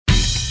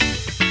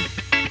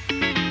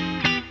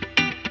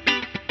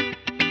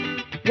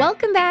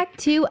Welcome back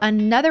to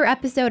another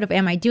episode of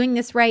Am I Doing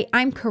This Right?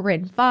 I'm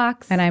Corinne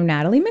Fox. And I'm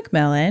Natalie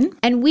McMillan.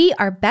 And we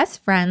are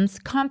best friends,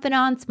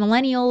 confidants,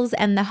 millennials,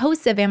 and the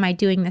hosts of Am I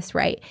Doing This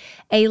Right?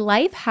 A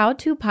life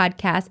how-to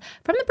podcast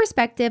from the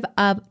perspective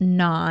of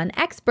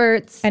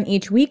non-experts. And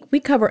each week we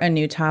cover a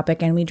new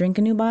topic and we drink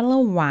a new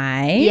bottle of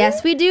wine.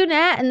 Yes, we do,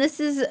 Nat. And this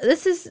is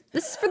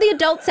for the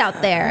adults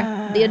out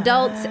there. The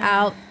adults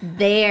out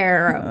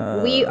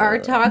there. We are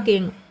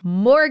talking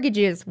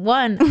mortgages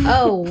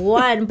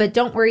 101. But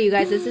don't worry, you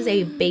guys. This is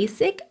a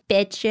basic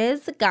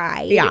bitches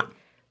guide.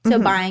 To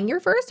buying your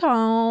first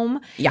home.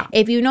 Yeah.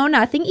 If you know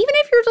nothing, even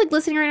if you're like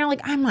listening right now,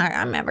 like I'm not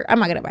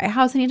gonna buy a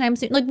house anytime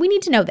soon. Like we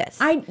need to know this.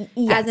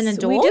 Yes, as an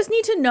adult. we just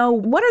need to know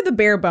what are the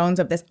bare bones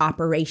of this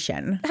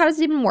operation. How does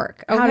it even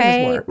work? Okay. How does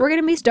this work? We're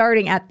gonna be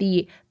starting at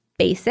the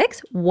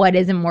basics. What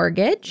is a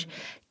mortgage?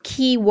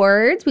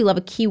 Keywords. We love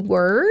a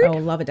keyword. Oh,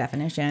 love a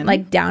definition.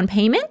 Like down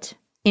payment,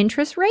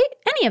 interest rate,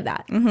 any of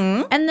that.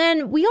 Mm-hmm. And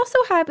then we also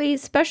have a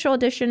special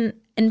edition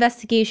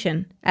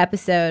investigation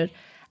episode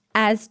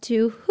as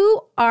to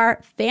who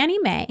are Fannie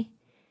Mae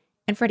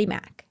and Freddie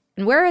Mac.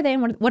 And where are they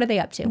and what are they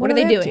up to? What are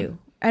they doing?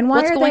 And why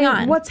What's are going they,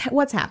 on?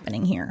 What's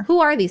happening here?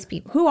 Who are these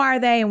people? Who are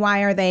they and why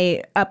are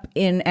they up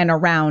in and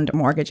around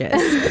mortgages?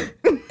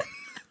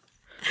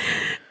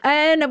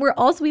 And we'll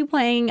also be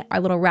playing our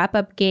little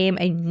wrap-up game,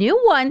 a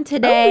new one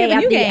today we have a at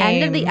new the game.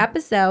 end of the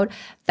episode,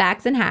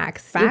 Facts and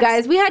Hacks. You Facts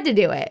guys, we had to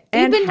do it.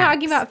 We've and been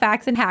talking hacks. about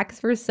Facts and Hacks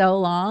for so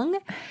long.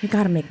 We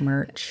gotta make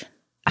merch.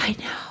 I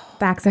know.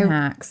 Facts and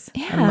hacks.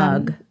 A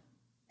mug.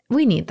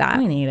 We need that.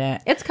 We need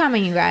it. It's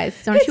coming, you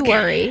guys. Don't you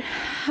worry.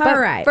 All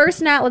right.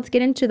 First, Nat, let's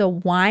get into the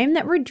wine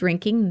that we're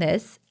drinking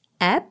this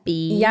epi.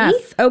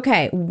 Yes.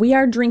 Okay. We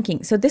are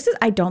drinking. So this is,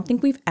 I don't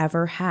think we've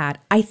ever had.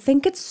 I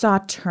think it's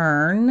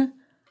Sauterne.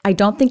 I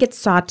don't think it's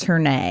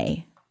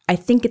Sauternes. I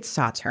think it's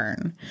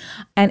Sauterne.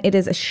 And it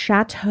is a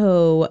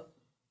Chateau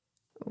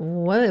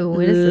Whoa,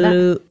 what is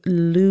that?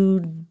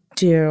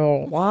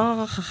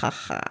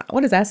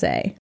 What does that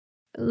say?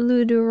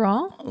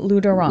 Luderon?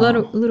 Luderon.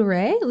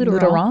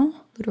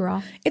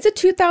 Luderon. It's a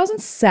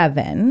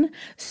 2007.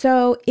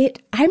 So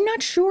I'm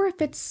not sure if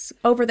it's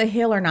over the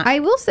hill or not. I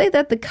will say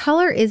that the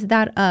color is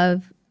that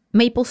of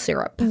maple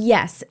syrup.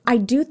 Yes. I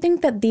do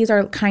think that these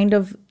are kind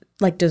of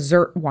like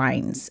dessert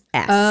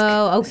wines-esque.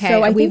 Oh, okay.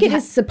 So I think it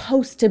is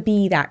supposed to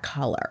be that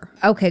color.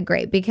 Okay,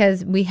 great.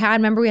 Because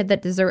remember we had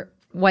that dessert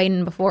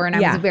wine before and I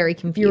was very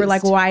confused. You were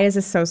like, why is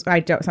this so,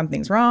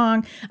 something's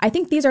wrong. I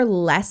think these are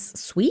less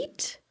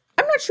sweet.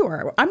 I'm not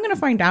sure. I'm going to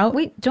find out.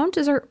 Wait,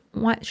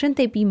 shouldn't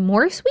they be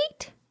more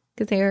sweet?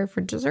 Because they are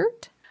for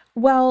dessert?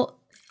 Well,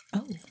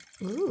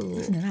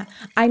 listen to that.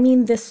 I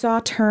mean, the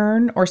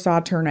Sauterne or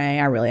Sauternes,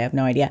 I really have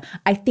no idea.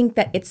 I think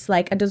that it's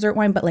like a dessert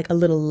wine, but like a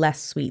little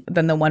less sweet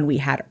than the one we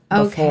had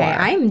before. Okay,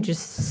 I'm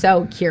just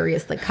so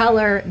curious. The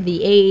color,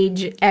 the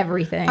age,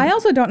 everything. I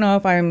also don't know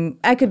if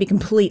I could be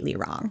completely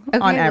wrong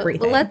on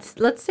everything. Well,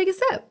 let's take a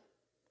sip.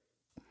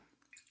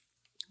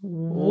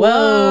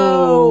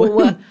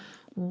 Whoa.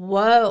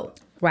 Whoa.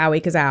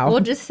 Wowie kazow. We'll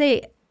just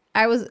say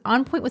I was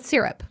on point with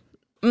syrup.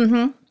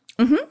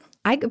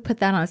 I could put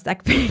that on a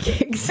stack of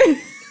pancakes.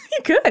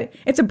 You could.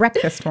 It's a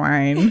breakfast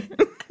wine.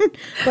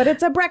 But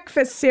it's a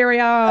breakfast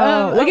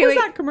cereal. What was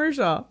that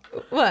commercial?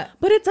 What?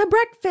 But it's a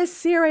breakfast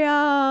cereal.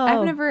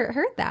 I've never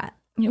heard that.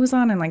 It was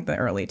on in like the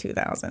early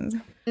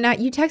 2000s. Now,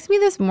 you texted me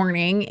this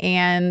morning,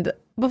 and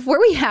before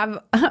we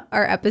have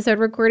our episode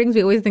recordings,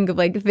 we always think of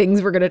like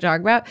things we're going to talk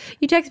about.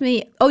 You texted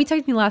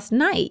me last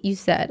night. You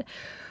said,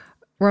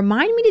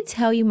 remind me to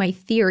tell you my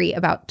theory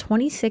about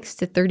 26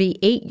 to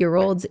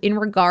 38-year-olds in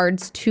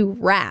regards to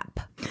rap.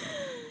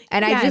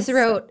 And I just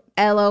wrote,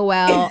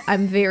 LOL,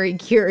 I'm very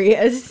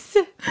curious.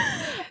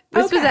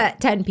 This was at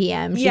 10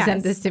 p.m. She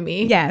sent this to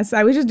me. Yes,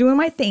 I was just doing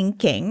my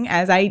thinking,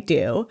 as I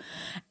do.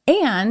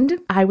 And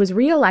I was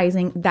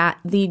realizing that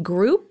the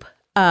group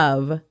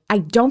of, I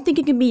don't think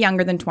it can be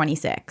younger than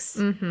 26.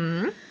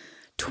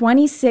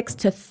 26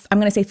 to, I'm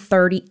going to say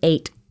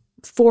 38,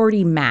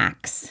 40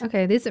 max.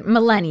 Okay, these are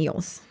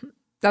millennials.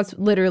 That's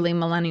literally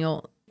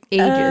millennial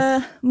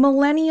ages.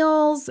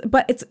 Millennials,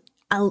 but it's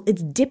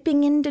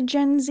dipping into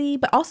Gen Z,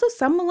 but also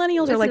some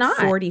millennials are like not.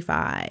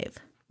 45.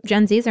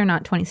 Gen Zs are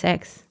not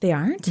 26. They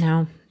aren't?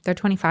 No, they're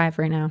 25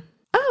 right now.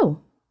 Oh,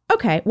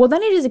 okay. Well,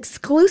 then it is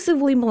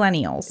exclusively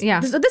millennials.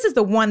 Yeah. So this is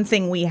the one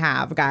thing we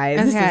have, guys.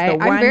 This is the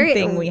one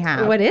thing we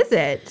have. What is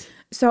it?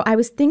 So I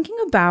was thinking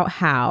about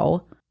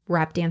how,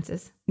 Rap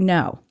dances.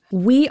 no,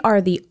 we are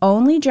the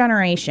only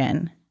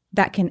generation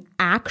that can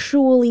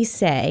actually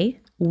say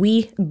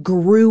we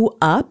grew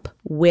up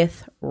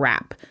with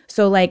rap.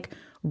 So like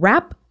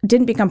rap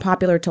didn't become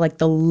popular till like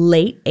the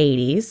late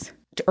 80s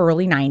to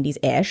early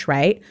 90s-ish,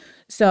 right?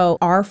 So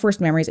our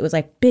first memories, it was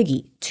like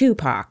Biggie,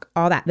 Tupac,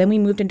 all that. Then we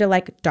moved into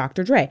like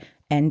Dr. Dre,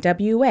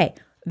 NWA.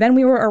 Then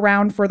we were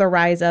around for the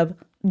rise of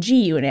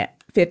G-Unit,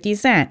 50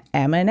 Cent,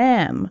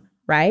 Eminem,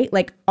 right?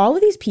 Like all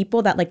of these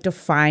people that like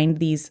defined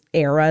these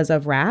eras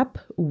of rap,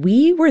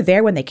 we were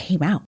there when they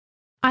came out.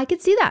 I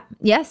could see that.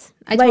 Yes,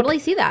 I totally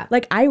see that.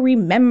 Like I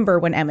remember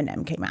when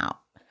Eminem came out.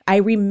 I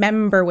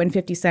remember when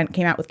 50 Cent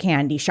came out with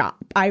Candy Shop.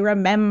 I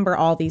remember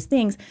all these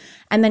things.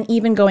 And then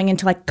even going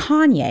into like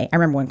Kanye. I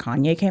remember when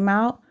Kanye came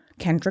out,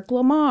 Kendrick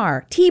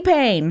Lamar,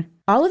 T-Pain.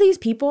 All of these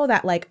people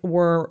that like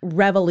were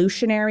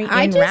revolutionary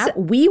in rap,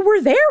 we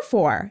were there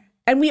for.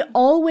 And we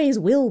always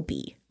will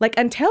be. Like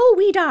until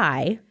we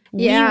die,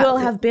 we will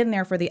have been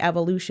there for the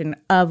evolution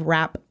of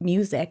rap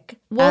music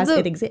as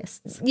it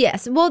exists.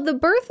 Yes. Well, the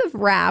birth of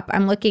rap,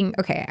 I'm looking,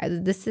 okay,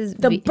 this is...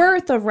 The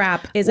birth of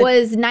rap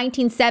was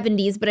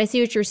 1970s, but I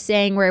see what you're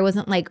saying where it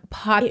wasn't like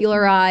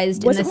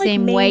popularized in the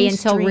same way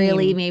until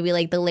really maybe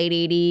like the late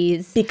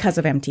 80s. Because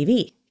of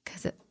MTV.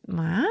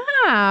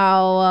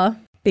 Wow.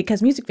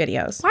 Because music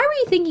videos. Why were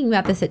you thinking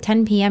about this at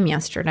 10 p.m.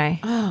 yesterday?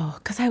 Oh,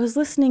 because I was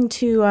listening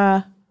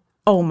to...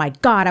 oh my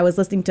God, I was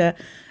listening to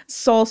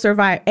Soul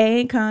Survivor,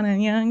 Akon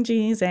and Young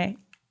Jeezy.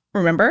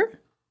 Remember?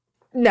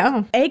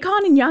 No.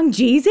 Akon and Young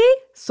Jeezy?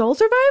 Soul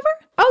Survivor?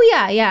 Oh,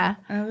 yeah, yeah.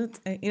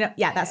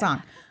 That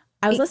song.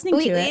 I was listening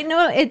to it. You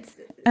know, it's...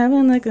 I've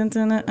been looking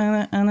to...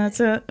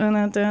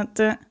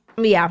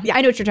 Yeah,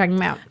 I know what you're talking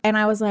about. And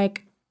I was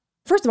like,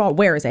 first of all,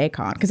 where is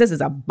Akon? Because this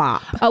is a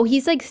bop. Oh,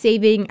 he's like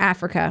saving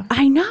Africa.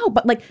 I know,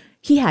 but like...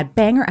 He had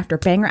banger after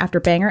banger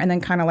after banger and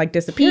then kind of like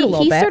disappeared a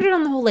little bit. He started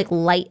on the whole like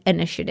light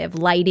initiative,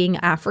 lighting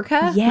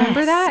Africa. Yes.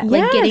 Remember that? Yes.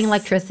 Like getting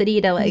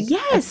electricity to like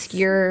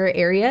obscure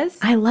areas.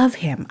 I love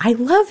him. I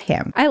love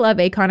him. I love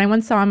Akon. I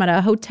once saw him at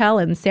a hotel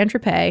in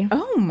Saint-Tropez.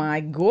 Oh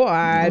my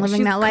God.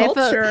 Living that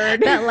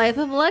life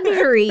of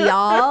luxury,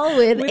 y'all,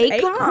 with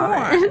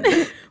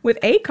Akon. With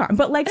Akon.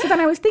 But like, so then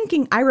I was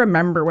thinking, I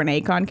remember when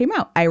Akon came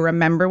out. I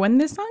remember when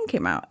this song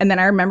came out. And then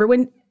I remember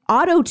when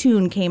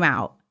Auto-Tune came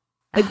out.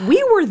 Like,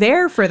 we were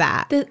there for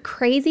that. The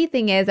crazy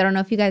thing is, I don't know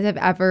if you guys have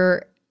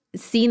ever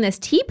seen this.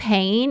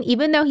 T-Pain,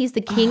 even though he's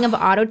the king of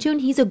Auto-Tune,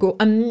 he's an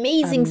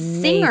amazing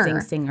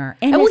singer.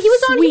 And well, he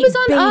was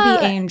on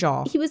Baby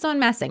Angel. He was on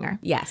Masked Singer.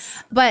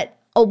 Yes. But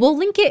we'll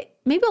link it.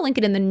 Maybe I'll link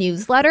it in the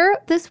newsletter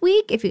this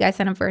week if you guys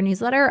sign up for a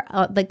newsletter.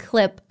 The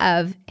clip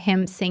of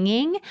him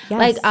singing,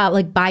 like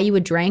 "Buy You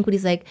a Drink," when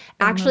he's like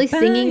actually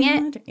singing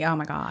it. Oh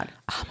my God.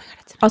 Oh my God.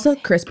 It's amazing. Also,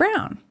 Chris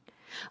Brown.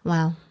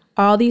 Wow.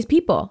 All these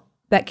people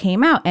that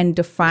came out and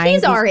defined.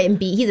 He's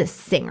R&B. He's a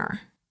singer.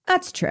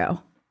 That's true.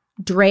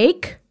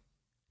 Drake,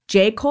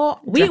 J. Cole.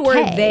 We were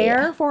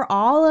there for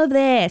all of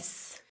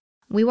this.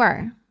 We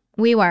were.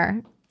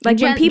 Like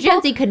when people,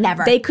 Gen Z could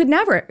never. They could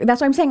never.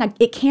 That's what I'm saying. Like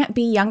it can't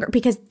be younger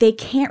because they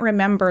can't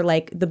remember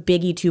like the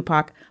Biggie,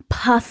 Tupac,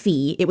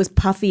 Puffy. It was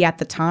Puffy at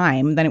the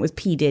time. Then it was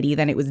P. Diddy.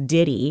 Then it was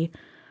Diddy.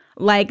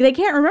 Like they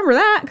can't remember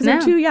that because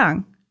they're too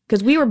young.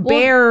 Because we were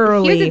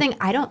barely. Here's the thing.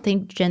 I don't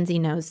think Gen Z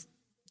knows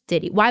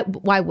Diddy. Why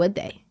would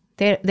they?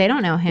 They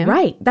don't know him.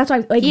 Right. That's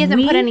why like he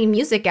hasn't put any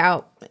music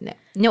out.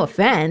 No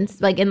offense,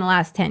 like in the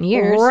last 10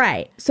 years.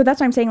 Right. So that's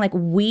why I'm saying like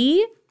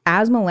we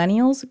as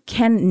millennials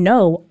can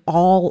know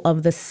all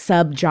of the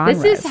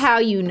subgenres. This is how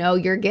you know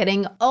you're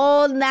getting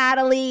old,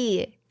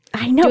 Natalie.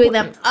 I know. Doing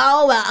them.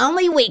 Oh, well,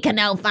 only we can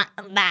know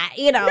that.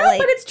 You know. No, like,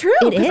 but it's true.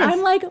 It is.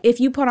 I'm like, if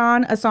you put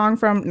on a song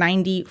from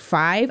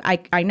 95,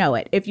 I know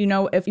it. If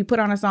you put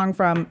on a song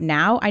from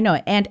now, I know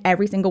it. And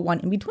every single one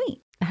in between.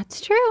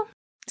 That's true.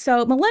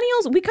 So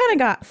millennials, we kind of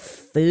got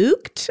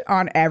fooked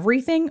on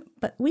everything,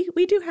 but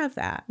we do have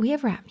that. We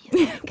have rap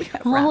music.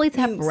 We'll always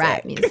have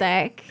rap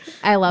music.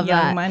 I love Young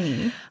that.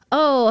 Money.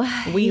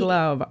 Oh. We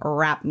love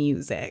rap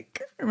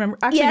music. Remember?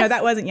 Actually, no,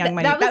 that wasn't Young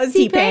Money. That was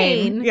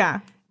T-Pain. Yeah.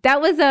 That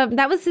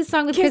was his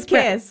song with Kiss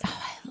Kiss.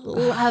 Oh, I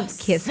love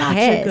Kiss Such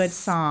Kiss. a good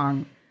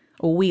song.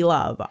 We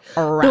love rap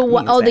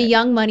music. Oh, the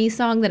Young Money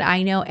song that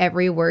I know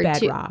every word to.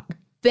 Bedrock.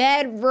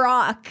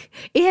 Bedrock.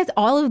 It has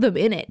all of them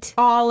in it.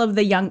 All of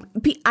the young...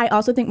 I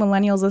also think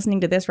millennials listening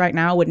to this right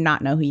now would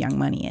not know who Young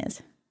Money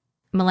is.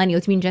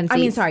 Millennials, you mean Gen Z? I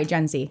mean, sorry,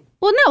 Gen Z.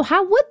 Well, no,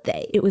 how would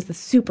they? It was the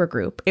super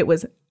group. It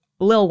was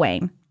Lil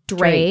Wayne,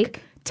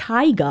 Drake,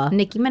 Tyga,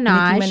 Nicki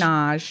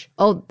Minaj.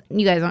 Oh,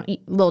 you guys don't...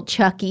 Lil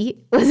Chucky.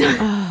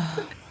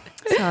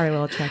 Sorry,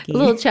 Lil Chucky.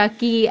 Lil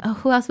Chucky. Oh,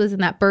 who else was in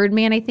that?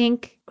 Birdman, I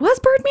think. Was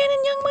Birdman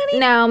in Young Money?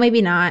 No,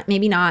 maybe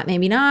not.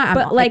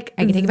 But like,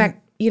 I can take it back.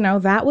 You know,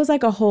 that was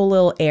like a whole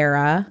little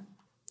era.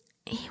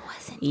 He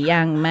wasn't.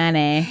 Young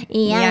Money.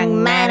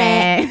 Young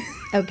Money.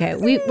 Okay,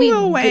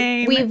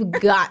 we've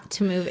got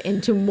to move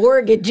into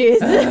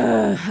mortgages.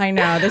 I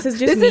know. This is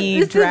just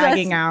me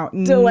dragging out,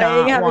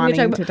 not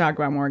wanting to talk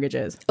about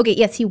mortgages. Okay,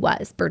 yes, he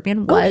was.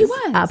 Birdman was, he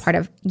was. Part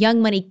of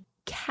Young Money,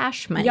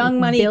 Cash Money. Young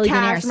Money,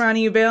 Cash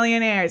Money,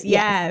 Billionaires.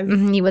 Yes.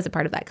 Mm-hmm. He was a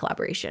part of that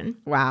collaboration.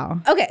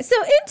 Wow. Okay, so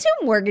into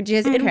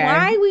mortgages and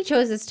why we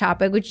chose this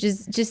topic, which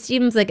just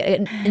seems like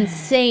an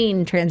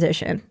insane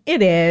transition.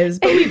 It is,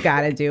 but we've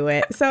got to do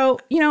it. So,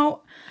 you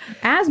know,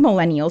 as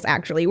millennials,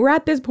 actually, we're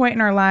at this point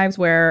in our lives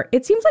where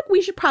it seems like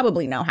we should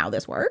probably know how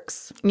this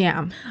works.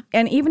 Yeah.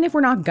 And even if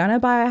we're not gonna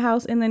buy a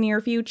house in the near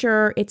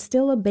future, it's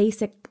still a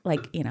basic,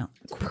 like, you know,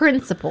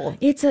 principle.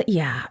 It's a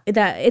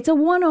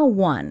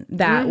 101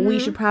 that we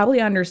should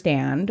probably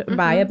understand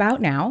by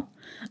about now.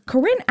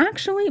 Corinne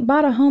actually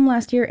bought a home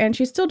last year and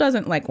she still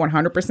doesn't like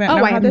 100% know I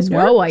how have this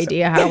no works.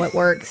 idea how it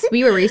works.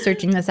 We were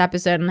researching this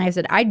episode and I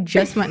said, I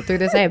just went through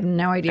this. I have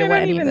no idea what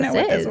any of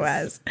this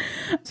is.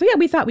 So yeah,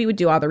 we thought we would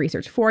do all the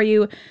research for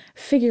you,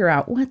 figure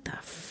out what the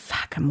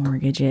fuck a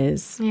mortgage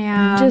is.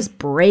 Yeah. Just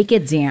break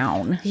it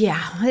down.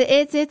 Yeah,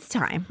 it's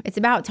time. It's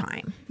about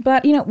time.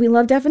 But, we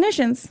love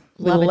definitions.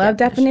 We Love love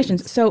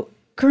definitions. So,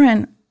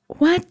 Corinne,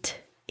 what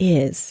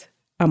is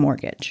a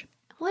mortgage?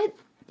 What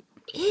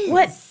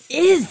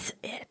is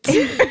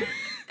it?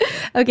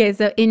 Okay,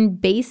 so in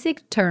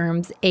basic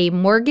terms, a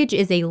mortgage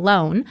is a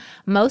loan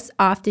most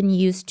often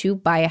used to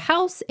buy a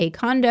house, a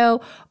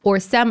condo, or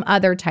some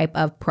other type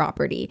of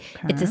property.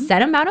 Okay. It's a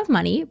set amount of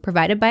money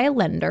provided by a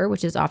lender,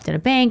 which is often a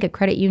bank, a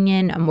credit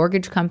union, a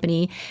mortgage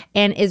company,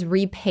 and is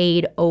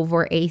repaid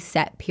over a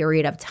set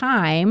period of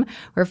time,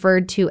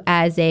 referred to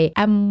as a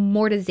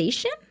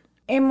amortization.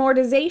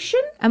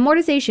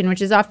 Amortization,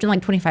 which is often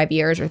like 25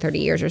 years or 30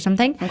 years or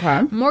something.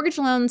 Okay. Mortgage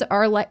loans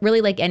are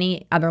really like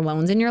any other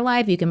loans in your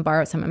life. You can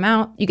borrow some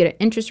amount, you get an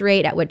interest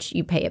rate at which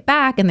you pay it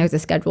back, and there's a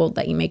schedule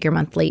that you make your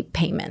monthly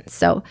payments.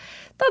 So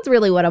that's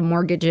really what a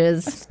mortgage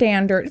is.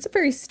 Standard. It's a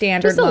very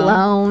standard Just a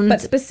loan. but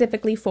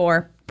specifically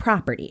for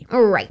property.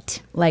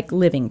 Right. Like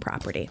living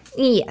property.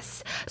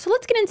 Yes. So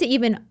let's get into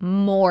even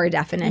more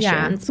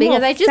definitions, some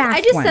because I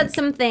just ones. said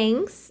some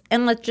things,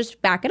 and let's just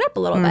back it up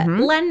a little bit.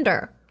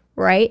 Lender.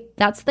 Right?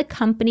 That's the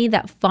company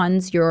that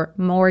funds your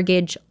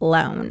mortgage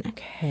loan.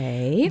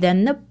 Okay.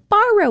 Then the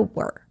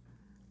borrower.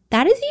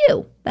 That is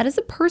you. That is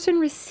the person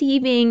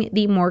receiving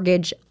the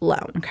mortgage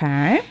loan.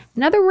 Okay.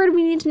 Another word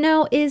we need to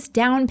know is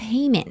down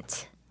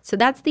payment. So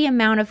that's the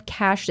amount of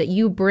cash that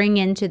you bring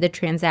into the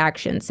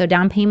transaction. So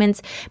down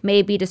payments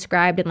may be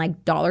described in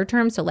like dollar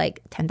terms. So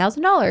like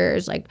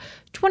 $10,000, like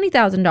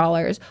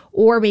 $20,000,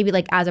 or maybe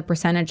like as a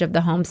percentage of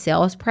the home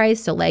sales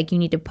price. So like you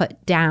need to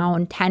put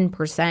down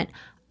 10%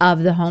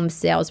 of the home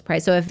sales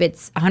price. So if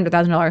it's a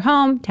 $100,000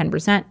 home,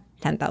 10%,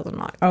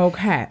 $10,000.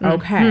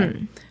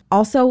 Okay.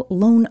 Also,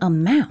 loan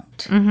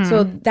amount.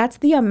 So that's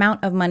the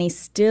amount of money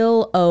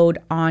still owed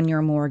on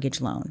your mortgage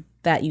loan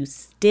that you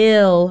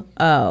still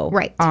owe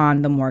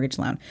on the mortgage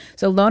loan.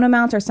 So loan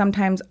amounts are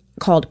sometimes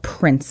called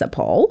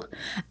principal.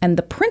 And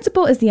the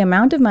principal is the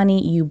amount of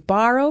money you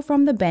borrow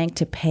from the bank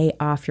to pay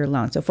off your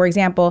loan. So for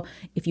example,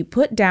 if you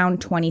put down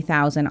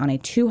 $20,000 on a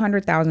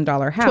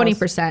 $200,000 house.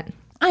 20%.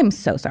 I'm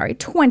so sorry,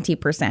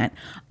 20%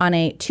 on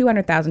a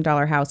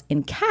 $200,000 house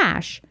in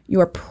cash,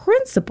 your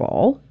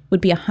principal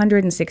would be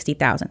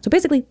 $160,000. So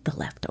basically the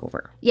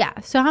leftover. Yeah.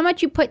 So how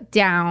much you put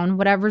down,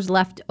 whatever's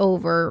left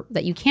over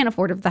that you can't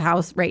afford of the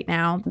house right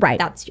now,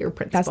 that's your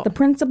principal. That's the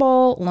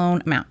principal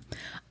loan amount.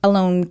 A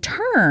loan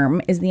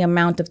term is the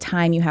amount of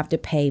time you have to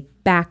pay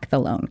back the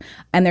loan.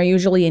 And they're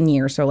usually in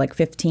years, so like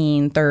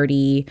 15,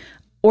 30,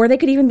 or they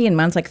could even be in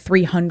months, like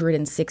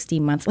 360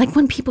 months. Like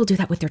when people do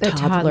that with their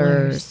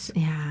toddlers.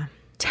 Yeah.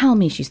 Tell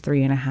me she's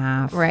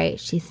 3.5. Right.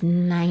 She's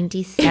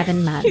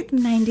 97 months. She's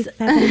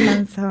 97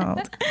 months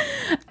old.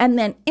 And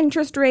then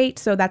interest rate.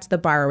 So that's the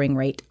borrowing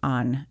rate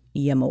on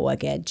your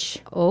mortgage.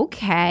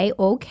 Okay.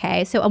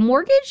 So a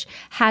mortgage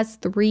has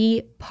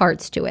 3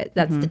 parts to it.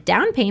 That's the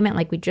down payment,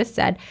 like we just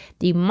said,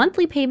 the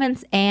monthly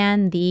payments,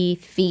 and the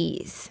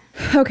fees.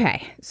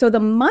 Okay. So the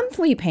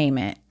monthly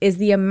payment is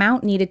the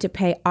amount needed to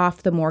pay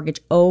off the mortgage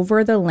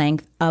over the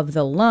length of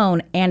the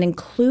loan and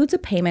includes a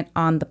payment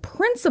on the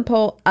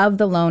principal of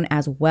the loan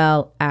as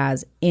well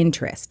as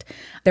interest.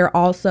 There are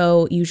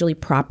also usually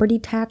property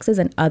taxes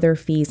and other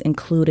fees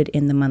included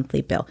in the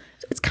monthly bill.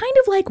 So it's kind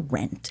of like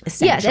rent,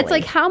 essentially. Yeah, that's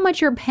like how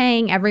much you're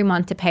paying every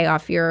month to pay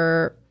off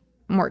your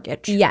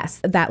mortgage.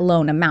 Yes, that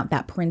loan amount,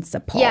 that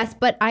principal. Yes,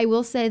 but I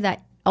will say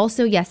that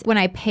also, yes, when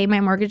I pay my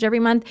mortgage every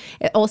month,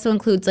 it also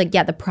includes like,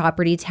 the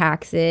property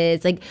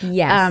taxes. Like,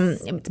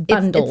 it's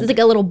bundled. It's like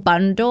a little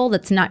bundle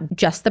that's not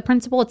just the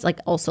principal. It's like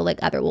also like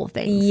other little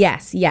things.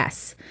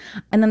 Yes.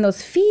 And then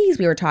those fees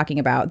we were talking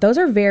about, those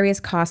are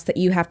various costs that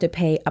you have to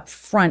pay up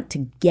front to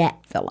get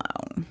the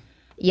loan.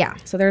 Yeah.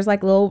 So there's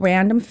like little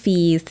random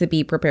fees to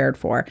be prepared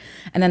for.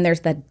 And then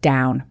there's the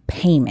down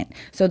payment.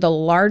 So the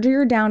larger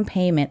your down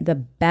payment, the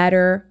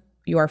better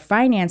your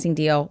financing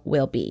deal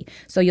will be.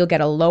 So you'll get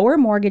a lower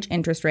mortgage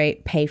interest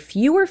rate, pay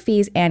fewer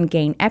fees, and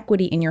gain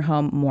equity in your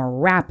home more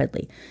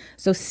rapidly.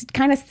 So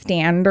kind of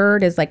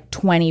standard is like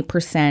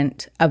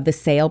 20% of the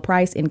sale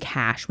price in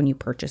cash when you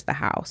purchase the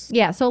house.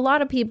 Yeah. So a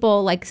lot of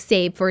people like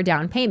save for a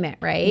down payment,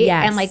 right?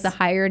 Yes. And like the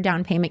higher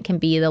down payment can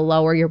be, the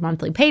lower your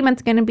monthly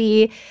payment's going to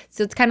be.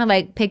 So it's kind of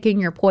like picking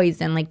your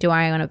poison. Like, do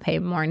I want to pay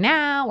more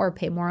now or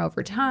pay more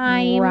over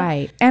time?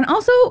 Right. And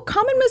also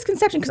common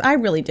misconception, because I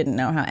really didn't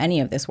know how any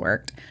of this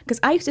worked. Because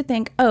I used to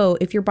think,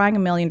 if you're buying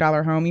 $1 million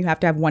home, you have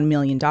to have $1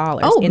 million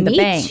in the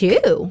bank.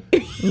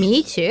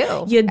 Me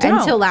too. You don't.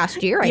 Until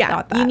last year, I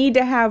thought that. You need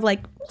to have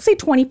like, we'll say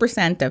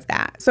 20% of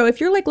that. So if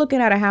you're like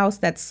looking at a house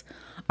that's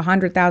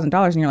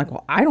 $100,000 and you're like,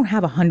 well, I don't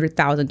have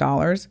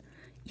 $100,000,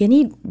 you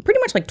need pretty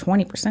much like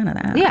 20% of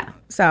that. Yeah.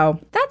 So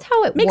that's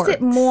how it makes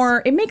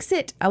works. It makes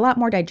it a lot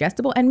more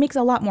digestible and makes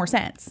a lot more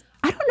sense.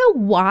 I don't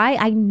know why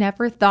I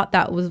never thought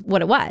that was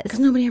what it was. Because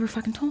nobody ever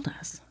fucking told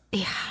us.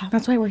 Yeah.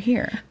 That's why we're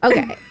here.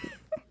 Okay.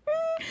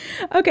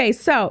 Okay,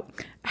 so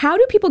how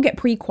do people get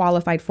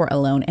pre-qualified for a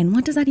loan, and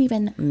what does that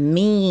even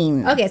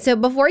mean? Okay, so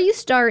before you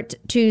start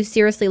to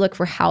seriously look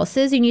for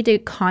houses, you need to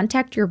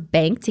contact your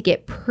bank to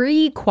get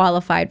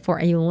pre-qualified for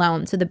a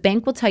loan. So the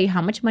bank will tell you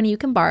how much money you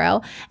can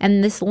borrow,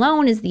 and this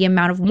loan is the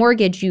amount of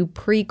mortgage you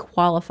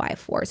pre-qualify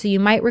for. So you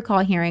might recall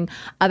hearing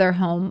other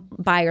home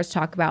buyers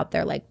talk about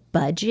their like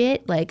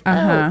budget, like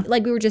oh,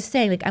 like we were just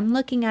saying, like I'm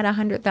looking at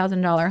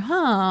 $100,000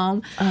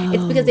 home.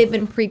 It's because they've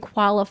been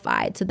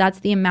pre-qualified. So that's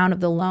the amount of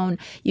the loan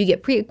you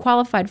get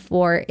pre-qualified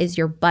for is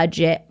your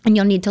budget, and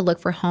you'll need to look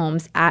for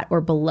homes at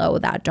or below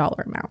that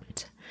dollar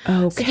amount.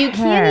 Okay. So you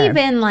can't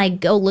even like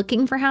go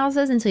looking for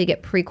houses until you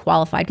get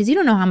pre-qualified because you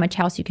don't know how much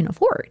house you can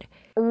afford.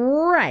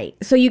 Right.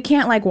 So you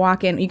can't like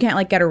walk in, you can't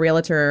like get a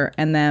realtor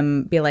and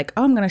then be like,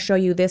 oh, I'm going to show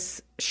you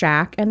this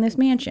shack and this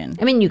mansion.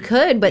 I mean, you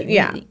could, but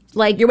Yeah.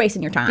 like You're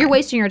wasting your time. You're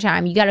wasting your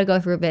time. You got to go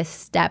through this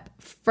step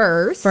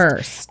first.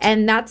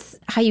 And that's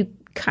how you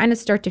kind of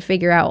start to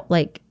figure out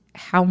like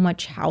how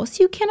much house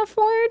you can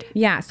afford.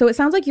 Yeah. So it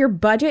sounds like your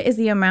budget is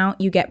the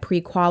amount you get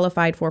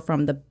pre-qualified for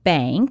from the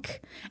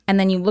bank. And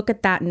then you look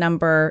at that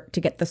number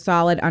to get the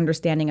solid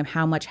understanding of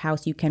how much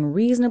house you can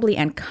reasonably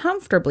and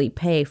comfortably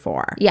pay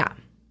for. Yeah.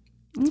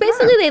 It's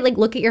basically they like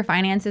look at your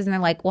finances and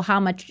they're like, well, how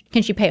much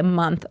can she pay a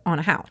month on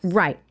a house?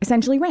 Right.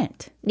 Essentially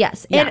rent.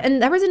 Yes. Yeah.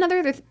 And there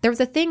was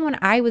a thing when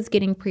I was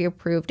getting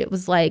pre-approved. It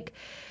was like,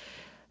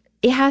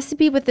 it has to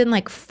be within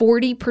like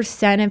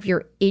 40% of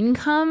your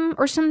income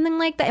or something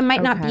like that. It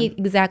might not be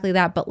exactly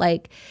that, but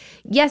like,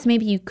 yes,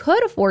 maybe you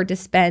could afford to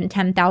spend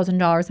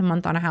 $10,000 a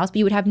month on a house, but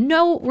you would have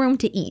no room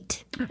to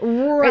eat.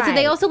 Right. So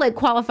they also like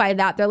qualify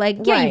that. They're like,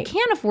 yeah, you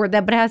can afford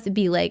that, but it has to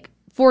be like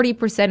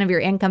 40% of your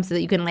income so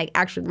that you can like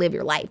actually live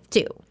your life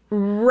too.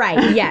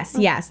 Right. Yes.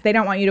 Yes. They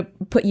don't want you to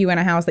put you in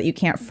a house that you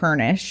can't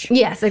furnish.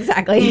 Yes,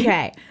 exactly.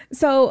 Okay.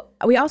 So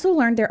we also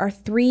learned there are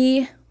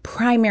 3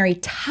 primary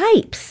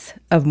types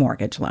of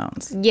mortgage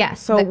loans.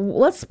 Yes. So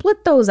let's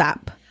split those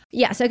up.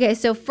 Yes. Okay.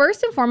 So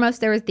first and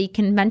foremost, there is the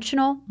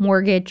conventional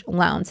mortgage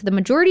loan. So the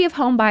majority of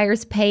home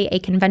buyers pay a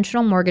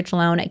conventional mortgage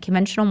loan. A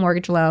conventional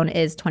mortgage loan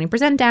is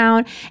 20%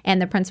 down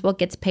and the principal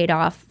gets paid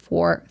off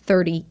for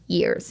 30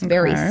 years.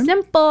 Very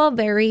simple,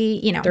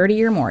 very,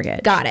 30-year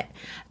mortgage. Got it.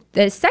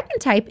 The second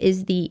type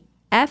is the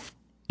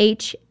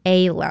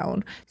FHA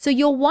loan. So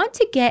you'll want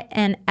to get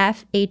an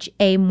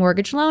FHA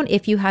mortgage loan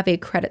if you have a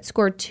credit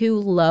score too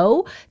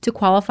low to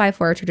qualify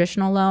for a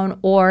traditional loan,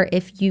 or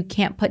if you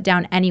can't put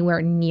down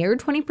anywhere near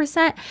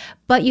 20%,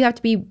 but you have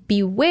to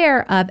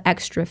beware of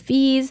extra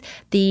fees.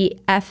 The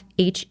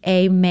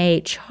FHA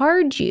may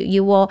charge you.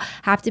 You will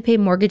have to pay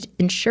mortgage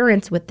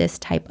insurance with this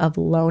type of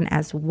loan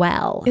as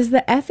well. Is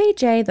the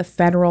FHA the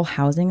Federal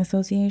Housing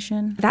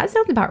Association? That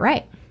sounds about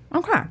right.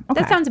 Okay.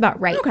 That sounds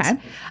about right. Okay.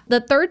 The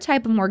third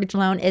type of mortgage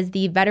loan is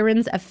the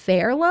Veterans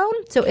Affairs loan.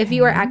 So if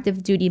you are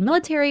active duty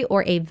military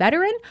or a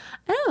veteran,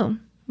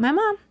 my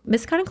mom,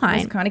 Miss Connie Klein.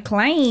 Miss Connie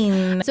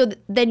Klein. So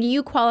then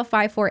you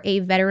qualify for a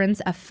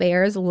Veterans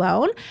Affairs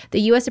loan.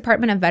 The U.S.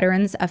 Department of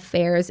Veterans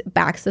Affairs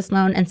backs this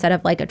loan instead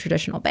of like a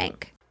traditional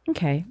bank.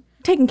 Okay.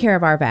 Taking care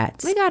of our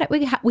vets. We got it.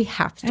 We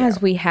have to. As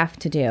we have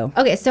to do.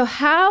 Okay, so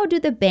how do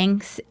the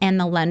banks and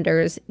the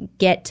lenders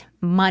get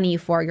money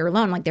for your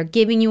loan? Like they're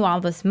giving you all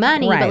this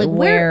money, right. but like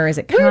where is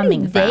it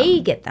coming from?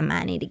 They get the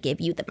money to give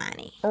you the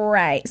money.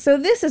 Right. So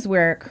this is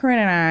where Corinne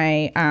and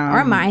I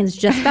our minds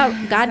just about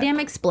goddamn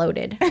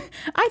exploded.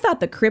 I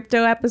thought the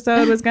crypto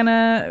episode was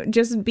gonna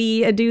just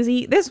be a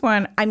doozy. This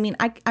one, I mean,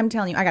 I'm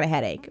telling you, I got a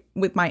headache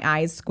with my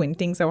eyes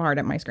squinting so hard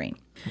at my screen.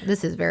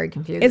 This is very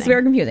confusing. It's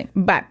very confusing.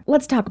 But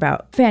let's talk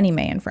about Fannie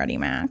Mae and Freddie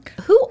Mac.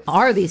 Who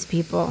are these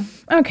people?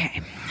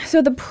 Okay.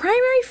 So the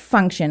primary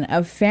function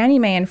of Fannie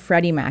Mae and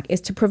Freddie Mac is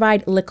to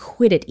provide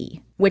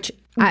liquidity, which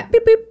boop,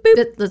 boop,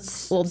 boop.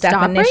 Let's little stop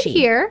definition right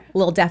here.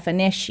 Little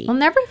definition. We'll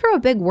never throw a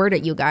big word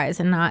at you guys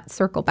and not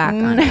circle back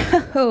on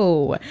it.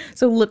 Oh,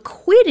 so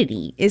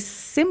liquidity is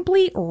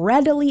simply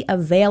readily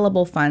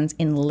available funds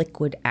in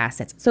liquid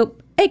assets. So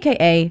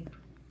AKA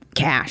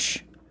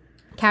cash.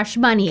 Cash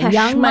money,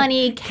 young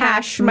money,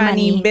 cash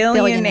money,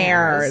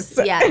 billionaires.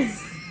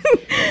 Yes.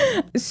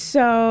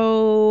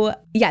 So,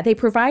 yeah, they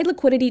provide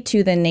liquidity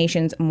to the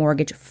nation's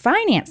mortgage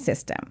finance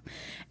system.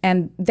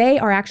 And they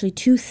are actually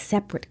 2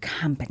 separate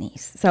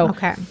companies. So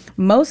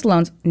most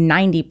loans,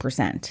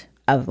 90%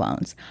 of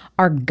loans,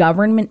 are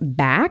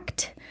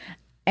government-backed.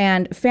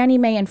 And Fannie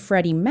Mae and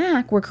Freddie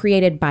Mac were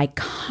created by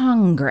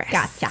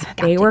Congress.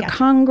 They were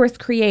Congress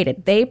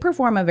created. They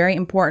perform a very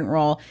important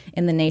role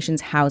in the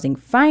nation's housing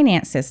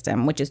finance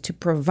system, which is to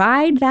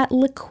provide that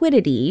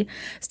liquidity,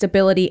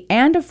 stability,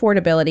 and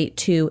affordability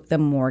to the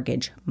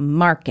mortgage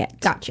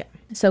market. Gotcha.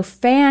 So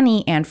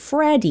Fannie and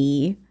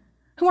Freddie,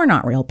 who are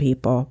not real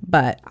people,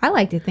 but I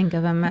like to think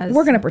of them as...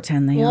 We're going to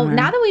pretend they are. Well,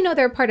 now that we know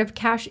they're part of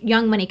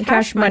Young Money,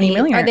 Cash Money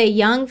Millionaire. Are they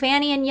Young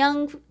Fannie and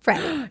Young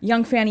Freddie?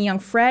 Young Fannie, Young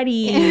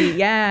Freddie.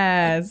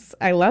 Yes.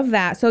 I love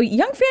that. So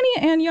Young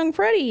Fannie and Young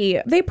Freddie,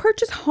 they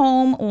purchase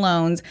home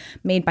loans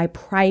made by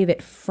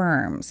private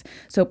firms.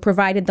 So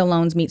provided the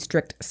loans meet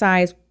strict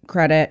size,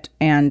 credit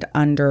and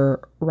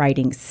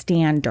underwriting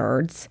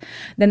standards.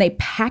 Then they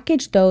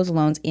package those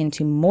loans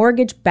into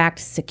mortgage-backed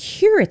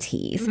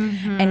securities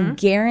and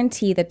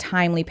guarantee the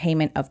timely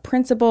payment of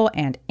principal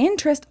and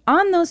interest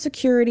on those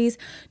securities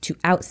to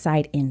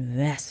outside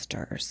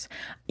investors.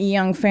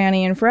 Young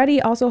Fannie and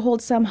Freddie also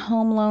hold some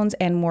home loans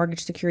and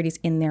mortgage securities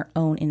in their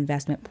own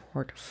investment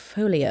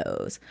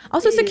portfolios.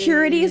 Also,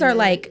 securities are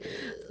like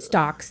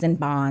stocks and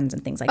bonds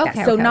and things like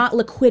that. So not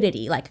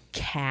liquidity, like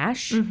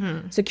cash.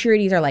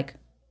 Securities are like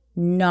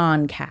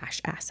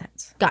non-cash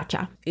assets.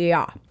 Gotcha.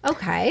 Yeah.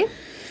 Okay.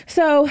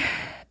 So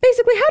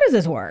basically, how does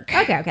this work?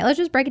 Okay. Let's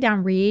just break it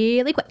down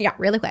really quick. Yeah,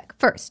 really quick.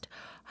 First,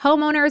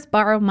 homeowners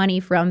borrow money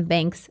from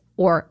banks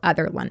or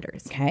other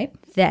lenders. Okay.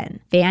 Then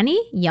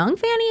young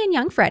Fannie and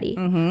young Freddie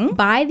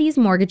buy these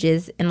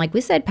mortgages and, like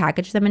we said,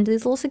 package them into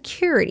these little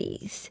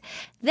securities.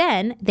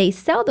 Then they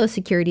sell those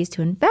securities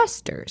to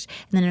investors.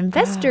 And then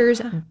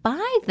investors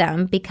buy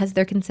them because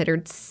they're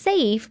considered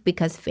safe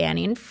because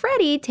Fannie and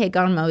Freddie take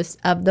on most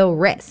of the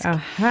risk.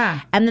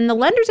 And then the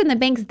lenders and the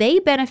banks, they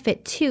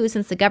benefit too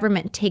since the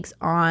government takes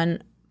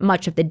on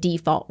much of the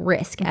default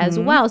risk as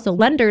well. So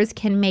lenders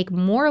can make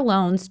more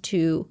loans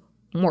to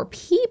more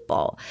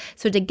people.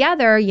 So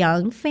together,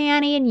 young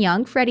Fannie and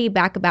young Freddie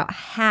back about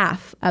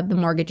half of the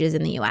mortgages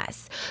in the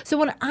U.S. So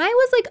when I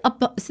was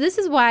like, so this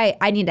is why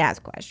I need to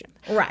ask a question.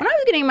 Right. When I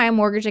was getting my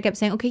mortgage, I kept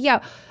saying, okay,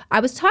 yeah, I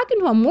was talking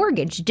to a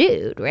mortgage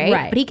dude,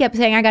 right? But he kept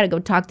saying, I got to go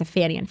talk to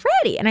Fannie and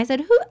Freddie. And I said,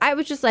 who? I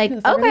was just like,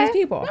 okay, these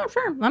people? no,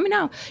 sure, let me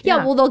know.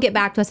 Yeah, well, they'll get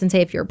back to us and say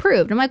if you're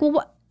approved. I'm like, well,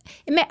 what?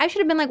 I should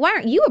have been like, why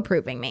aren't you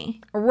approving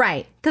me?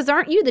 Right. Because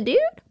aren't you the dude?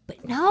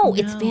 But no,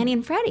 it's Fannie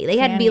and Freddie. They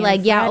had to be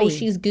like, yeah, oh,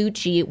 she's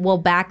Gucci. We'll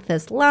back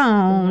this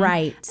loan.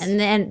 Right. And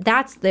then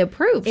that's the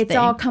approved It's thing.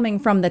 all coming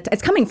from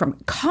it's coming from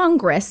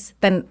Congress,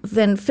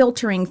 then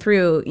filtering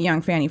through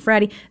young Fannie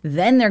Freddie.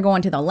 Then they're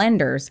going to the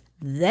lenders.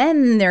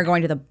 Then they're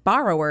going to the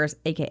borrowers,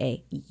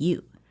 aka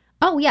you.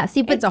 Oh, yeah.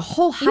 See, but It's a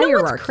whole hierarchy. You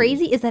know what's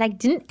crazy is that I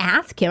didn't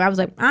ask him. I was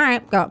like, all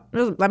right, go.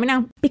 Just let me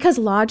know. Because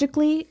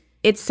logically,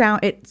 it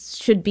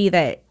should be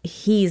that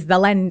he's the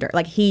lender,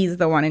 like he's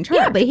the one in charge.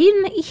 Yeah, but he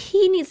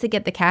needs to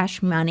get the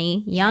cash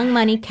money, young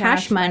money,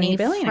 cash money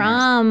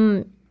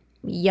from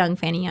young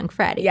Fannie, young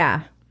Freddie.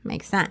 Yeah.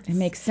 Makes sense. It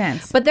makes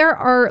sense. But there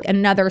are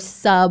another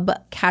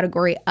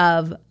subcategory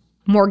of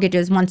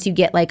mortgages once you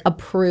get like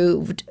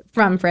approved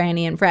from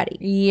Fannie and Freddie.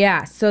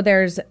 Yeah. So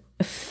there's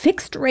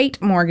fixed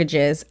rate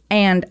mortgages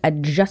and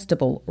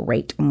adjustable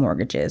rate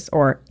mortgages,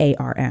 or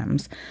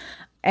ARMs.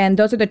 And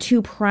those are the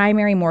two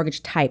primary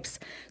mortgage types.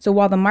 So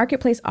while the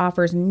marketplace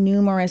offers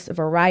numerous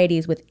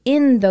varieties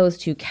within those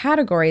two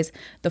categories,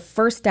 the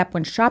first step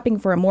when shopping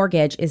for a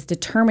mortgage is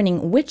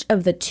determining which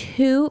of the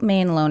two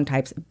main loan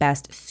types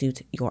best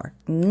suits your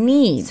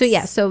needs.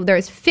 So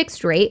there's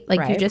fixed rate,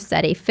 like you just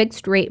said. A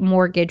fixed rate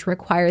mortgage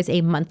requires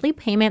a monthly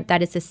payment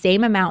that is the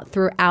same amount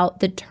throughout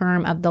the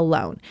term of the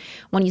loan.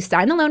 When you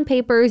sign the loan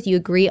papers, you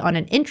agree on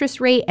an interest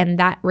rate, and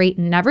that rate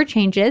never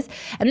changes.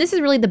 And this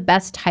is really the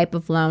best type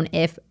of loan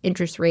if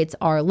interest rates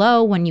are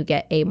low when you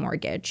get a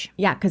mortgage.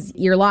 Yeah, because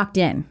you're locked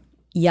in.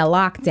 You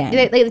locked in.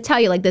 They tell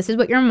you, like, this is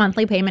what your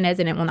monthly payment is,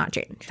 and it will not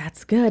change.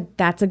 That's good.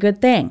 That's a good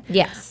thing.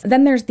 Yes.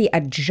 Then there's the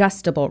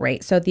adjustable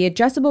rate. So the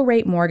adjustable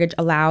rate mortgage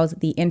allows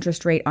the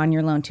interest rate on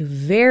your loan to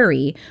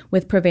vary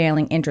with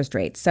prevailing interest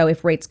rates. So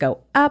if rates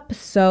go up,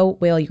 so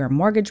will your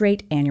mortgage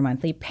rate and your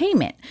monthly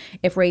payment.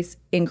 If rates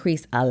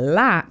increase a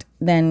lot,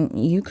 then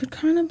you could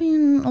kind of be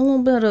in a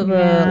little bit of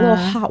a little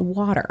hot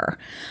water.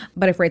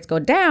 But if rates go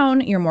down,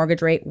 your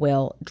mortgage rate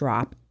will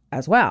drop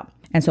as well.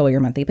 And so will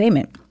your monthly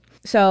payment.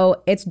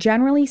 So it's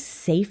generally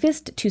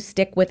safest to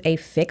stick with a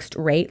fixed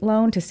rate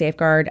loan to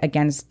safeguard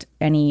against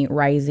any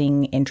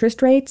rising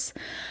interest rates.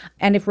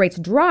 And if rates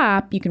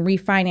drop, you can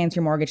refinance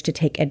your mortgage to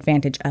take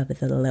advantage of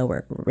the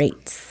lower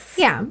rates.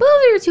 Yeah, those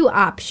are your two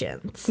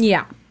options.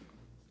 Yeah.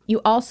 You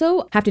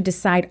also have to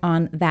decide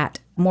on that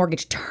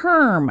mortgage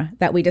term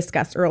that we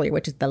discussed earlier,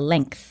 which is the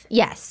length.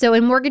 Yes. So a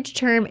mortgage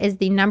term is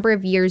the number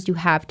of years you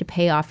have to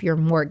pay off your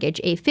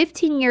mortgage. A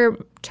 15-year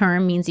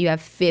term means you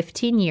have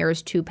 15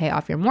 years to pay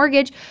off your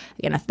mortgage.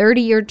 Again, a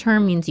 30-year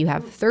term means you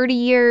have 30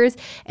 years,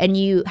 and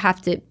you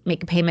have to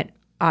make a payment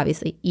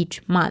obviously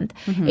each month.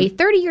 A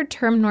 30-year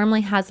term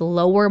normally has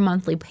lower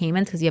monthly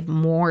payments because you have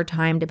more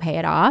time to pay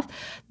it off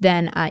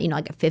than,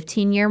 like a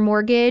 15-year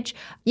mortgage.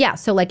 Yeah,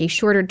 so like a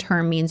shorter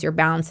term means your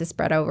balance is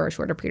spread over a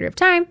shorter period of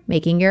time,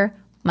 making your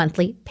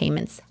monthly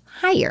payments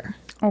higher.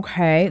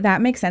 Okay,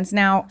 that makes sense.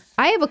 Now,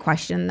 I have a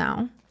question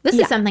though. This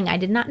is something I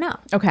did not know.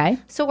 Okay.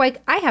 So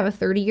like I have a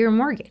 30-year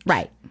mortgage.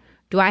 Right.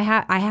 Do I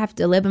have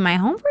to live in my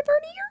home for 30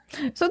 years?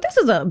 So this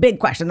is a big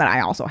question that I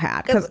also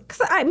had. Because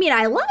I mean,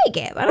 I like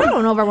it, but I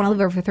don't know if I want to live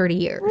there for 30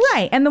 years.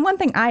 Right. And the one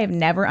thing I have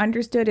never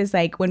understood is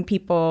like when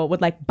people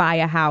would like buy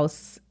a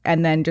house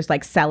and then just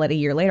like sell it a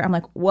year later. I'm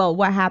like, well,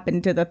 what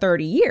happened to the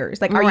 30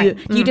 years? Like,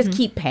 do you just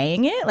keep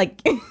paying it?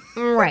 Like,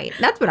 right.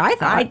 That's what I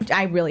thought.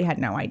 I really had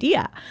no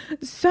idea.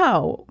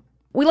 So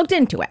we looked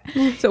into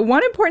it. So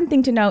one important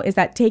thing to know is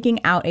that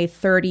taking out a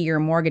 30-year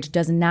mortgage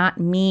does not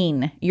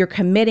mean you're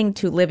committing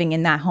to living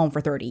in that home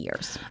for 30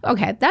 years.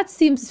 Okay, that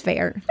seems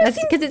fair. That's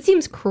because it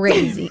seems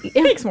crazy.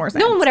 It makes more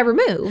sense. No one would ever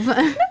move.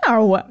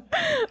 No.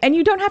 And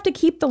you don't have to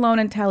keep the loan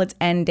until its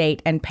end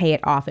date and pay it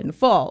off in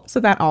full. So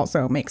that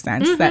also makes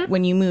sense that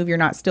when you move, you're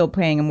not still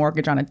paying a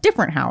mortgage on a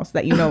different house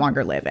that you no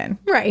longer live in.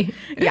 Right.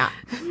 Yeah.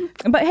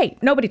 But hey,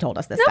 nobody told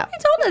us this stuff.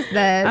 Nobody told us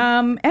this.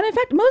 And in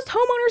fact, most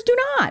homeowners do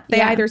not.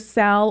 They either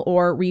sell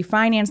or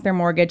refinance their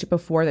mortgage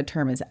before the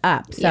term is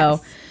up.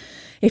 So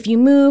if you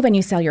move and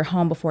you sell your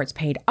home before it's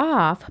paid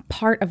off,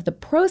 part of the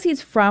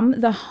proceeds from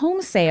the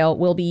home sale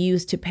will be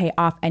used to pay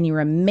off any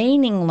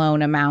remaining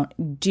loan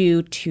amount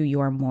due to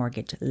your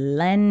mortgage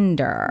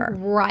lender.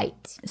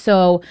 Right.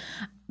 So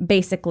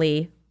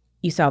basically,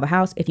 you sell the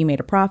house. If you made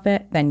a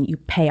profit, then you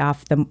pay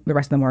off the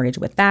rest of the mortgage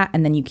with that,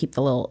 and then you keep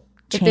the little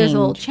If there's a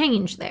little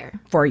change there.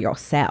 for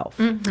yourself.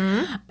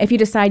 If you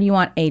decide you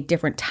want a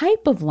different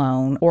type of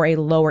loan or a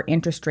lower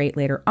interest rate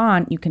later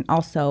on, you can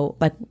also,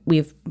 like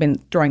we've been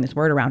throwing this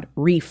word around,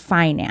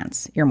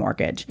 refinance your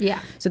mortgage. Yeah.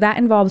 So that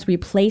involves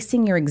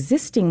replacing your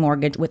existing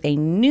mortgage with a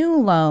new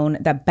loan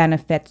that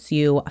benefits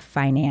you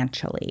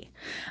financially.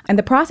 And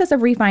the process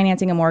of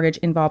refinancing a mortgage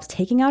involves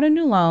taking out a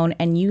new loan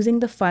and using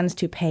the funds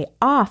to pay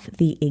off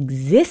the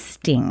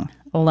existing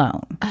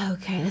loan.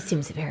 Okay, that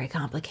seems very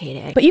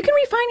complicated. But you can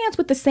refinance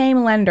with the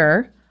same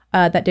lender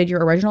that did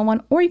your original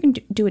one, or you can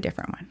do a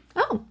different one.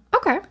 Oh,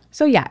 okay.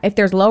 So yeah, if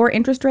there's lower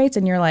interest rates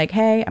and you're like,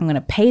 hey, I'm going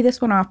to pay this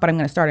one off, but I'm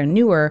going to start a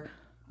newer,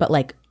 but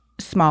like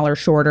smaller,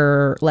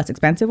 shorter, less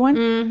expensive one,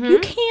 you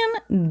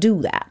can do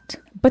that.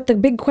 But the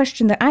big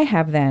question that I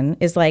have then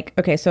is like,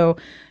 okay, so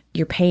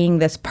you're paying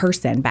this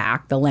person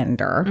back, the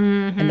lender,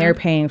 and they're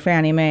paying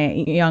Fannie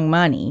Mae Young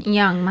Money.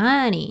 Young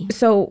money.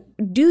 So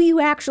do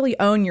you actually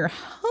own your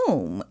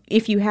home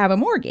if you have a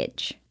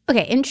mortgage?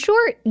 Okay, in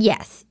short,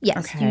 yes.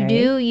 Yes, Okay. you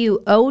do.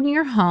 You own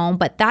your home,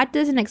 but that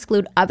doesn't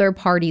exclude other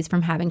parties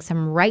from having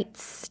some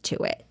rights to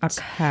it.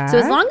 Okay. So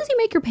as long as you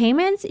make your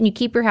payments and you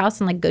keep your house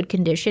in like good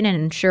condition and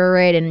insure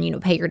it and,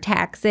 pay your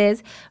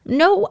taxes,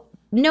 no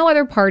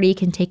other party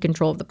can take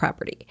control of the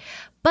property.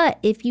 But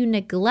if you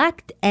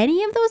neglect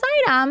any of those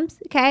items,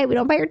 okay, we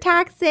don't pay your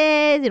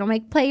taxes, you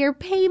don't pay your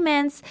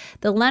payments,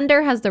 the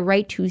lender has the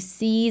right to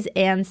seize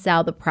and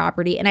sell the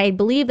property. And I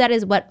believe that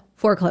is what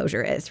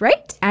foreclosure is,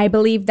 right? I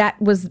believe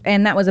that was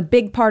a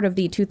big part of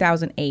the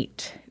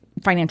 2008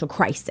 financial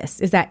crisis,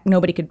 is that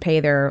nobody could pay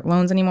their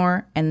loans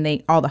anymore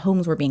and all the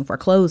homes were being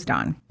foreclosed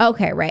on.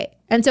 Okay, right.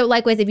 And so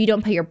likewise, if you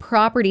don't pay your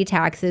property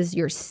taxes,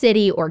 your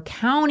city or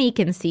county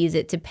can seize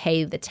it to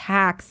pay the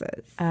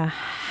taxes.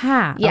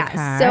 Aha. Yeah.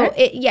 Okay. So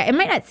it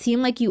might not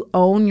seem like you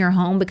own your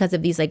home because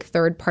of these like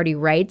third party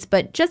rights,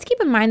 but just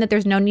keep in mind that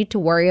there's no need to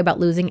worry about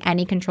losing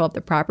any control of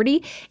the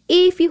property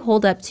if you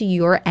hold up to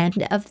your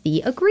end of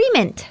the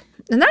agreement.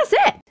 And that's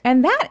it.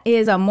 And that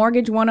is a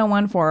mortgage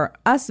 101 for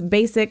us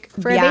basic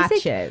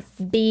biatches.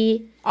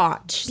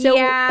 Biatch. So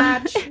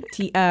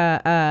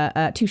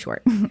Too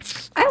short. I love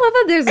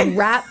that there's a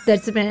rap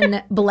that's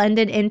been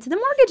blended into the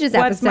mortgages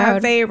What's episode. my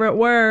favorite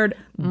word?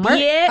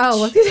 Bitch.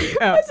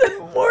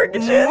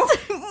 Mortgages.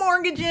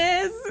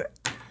 Mortgages.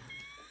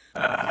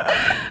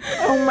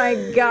 Oh my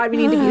God, we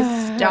need to be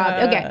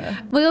stopped. Okay.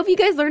 We hope you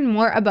guys learn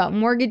more about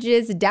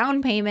mortgages,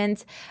 down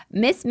payments,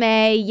 Miss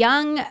May,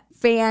 young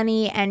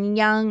Fannie, and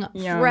young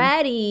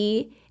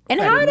Freddie, and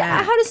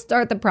how to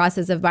start the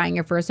process of buying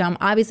your first home.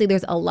 Obviously,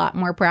 there's a lot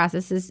more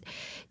processes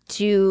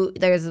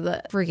there's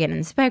the freaking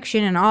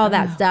inspection and all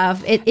that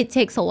stuff. It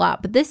takes a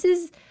lot, but this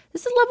is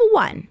level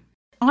 1.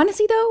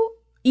 Honestly, though,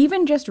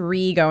 even just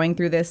going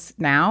through this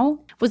now,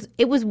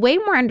 It was way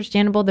more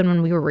understandable than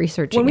when we were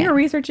researching it. we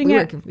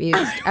were confused.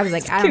 I was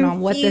like, I don't know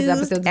what this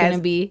episode's going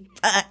to be.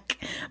 fuck.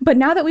 But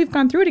now that we've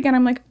gone through it again,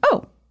 I'm like,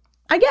 oh,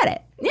 I get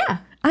it. Yeah.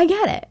 I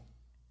get it.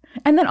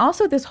 And then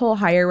also this whole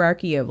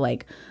hierarchy of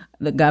like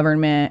the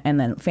government and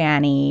then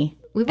Fannie.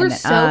 We were and then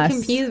so us.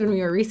 confused when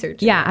we were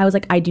researching. Yeah, I was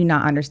like, I do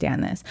not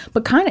understand this.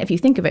 But kind of, if you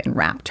think of it in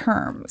rap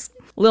terms,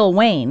 Lil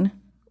Wayne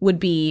would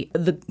be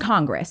the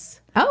Congress.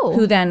 Oh.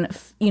 Who then,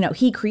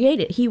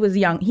 he was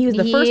young. He was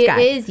the first guy.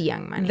 He is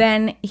Young Money.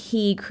 Then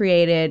he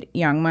created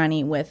Young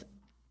Money with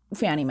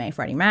Fannie Mae,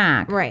 Freddie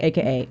Mac, Right.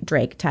 AKA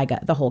Drake,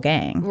 Tyga, the whole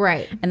gang.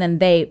 Right. And then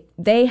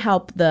they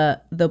help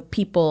the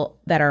people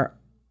that are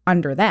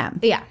under them.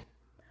 Yeah.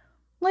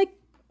 Like,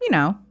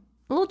 A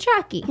little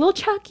Chucky. Little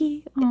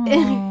Chucky.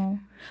 Aww.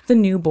 The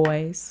New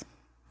Boys.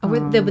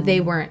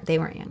 They weren't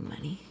Young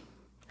Money.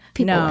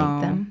 People No.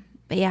 liked them.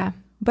 But yeah.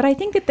 But I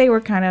think that they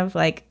were kind of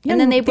like, And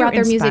then they were brought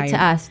their music inspired.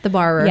 to us, the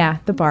borrower. Yeah,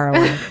 the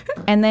borrower.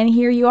 And then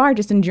here you are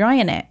just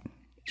enjoying it.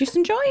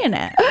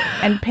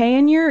 And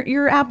paying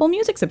your Apple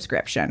Music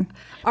subscription.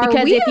 Are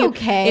Because we if you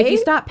okay? if you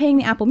stop paying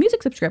the Apple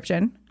Music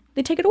subscription,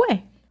 they take it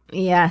away.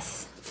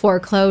 Yes.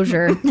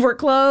 Foreclosure. We're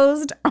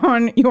closed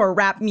on your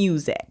rap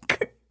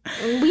music.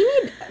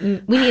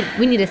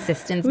 We need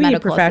assistance. We need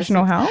medical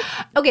professional assistance.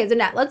 help. Okay, so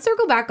now let's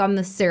circle back on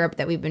the syrup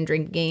that we've been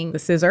drinking. The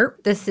scissor.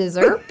 The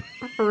scissor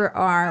for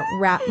our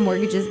Wrap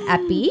Mortgages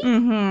Epi.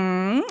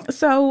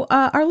 So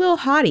our little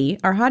hottie,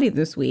 our hottie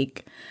this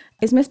week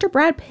is Mr.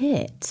 Brad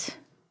Pitt.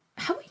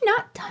 Have we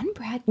not done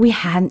Brad? We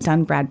hadn't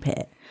done Brad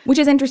Pitt, which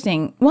is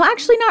interesting. Well,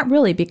 actually not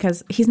really,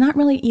 because he's not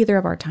really either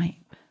of our type.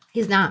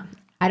 He's not.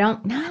 I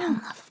don't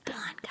love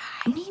blonde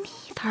guys. Me neither.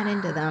 Not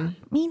into them.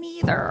 Me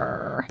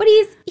neither. But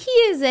he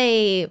is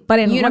a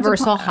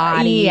universal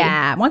hottie.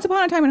 Yeah. Once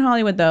Upon a Time in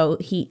Hollywood, though,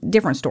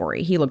 different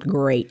story. He looked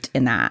great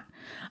in that.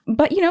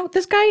 But,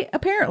 this guy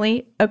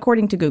apparently,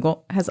 according to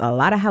Google, has a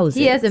lot of houses.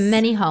 He has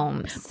many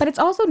homes. But it's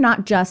also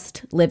not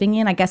just living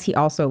in. I guess he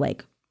also,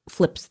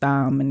 flips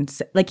them and,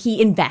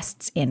 he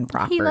invests in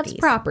properties. He loves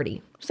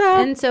property.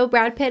 So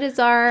Brad Pitt is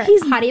our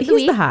hottie of the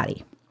week. He's the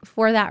hottie.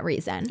 For that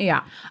reason.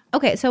 Yeah.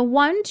 Okay, so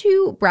 1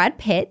 to Brad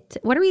Pitt.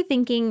 What are we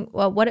thinking?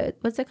 Well,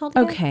 what's it called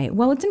again? Okay,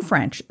 well, it's in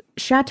French.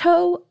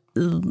 Chateau.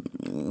 You're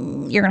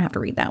going to have to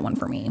read that one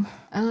for me.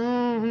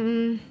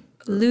 Luderal.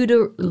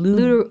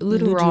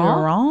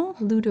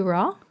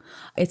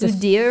 It's a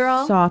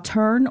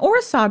Sauterne or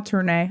a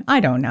Sauternes. I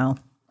don't know.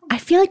 I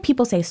feel like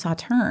people say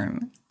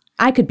Sauterne.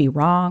 I could be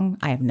wrong.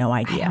 I have no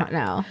idea. I don't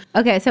know.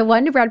 Okay, so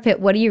 1 to Brad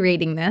Pitt. What are you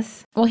rating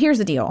this? Well, here's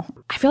the deal.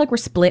 I feel like we're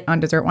split on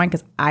dessert wine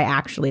because I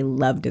actually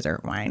love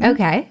dessert wine.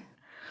 Okay.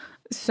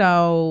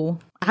 So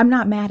I'm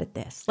not mad at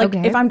this.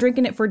 If I'm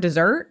drinking it for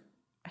dessert,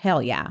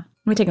 hell yeah.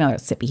 Let me take another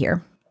sippy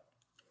here.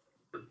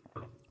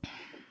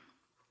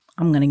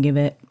 I'm going to give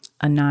it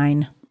a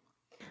 9.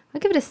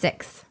 I'll give it a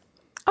 6.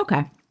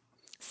 Okay.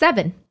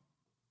 7.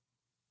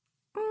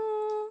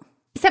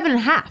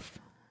 7.5.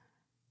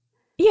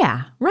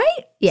 Yeah, right?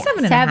 Yeah,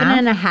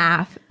 7.5.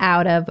 7.5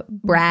 out of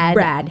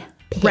Brad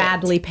Pitt.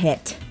 Bradley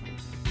Pitt.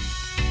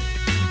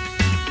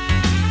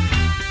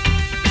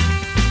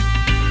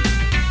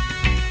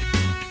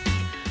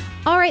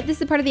 All right, this is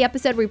the part of the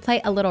episode where we play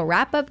a little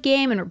wrap-up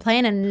game, and we're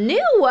playing a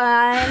new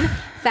one,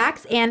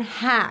 Facts and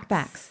Hacks.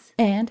 Facts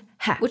and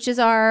Hacks. Which is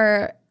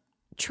our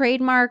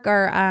trademark,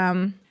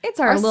 it's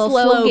our little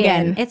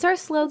slogan. It's our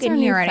slogan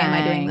here at Am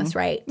I Doing This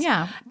Right?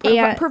 Yeah.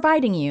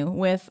 Providing you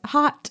with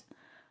hot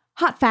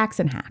facts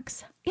and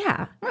hacks.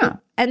 Yeah.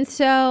 And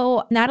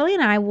so Natalie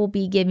and I will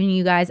be giving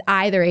you guys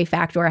either a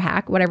fact or a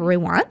hack, whatever we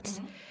want.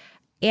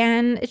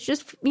 And it's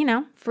just,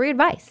 free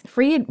advice.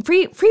 Free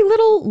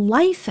little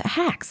life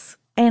hacks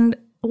and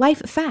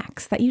life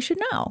facts that you should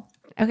know.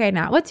 Okay,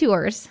 Nat, what's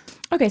yours?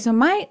 Okay, so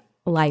my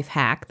life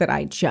hack that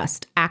I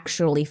just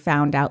actually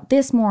found out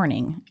this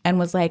morning and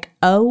was like,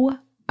 oh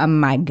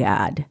my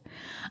God.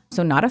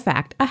 So not a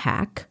fact, a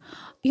hack.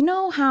 You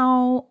know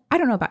how, I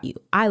don't know about you,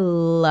 I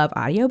love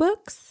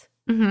audiobooks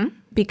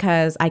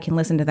because I can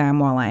listen to them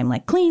while I'm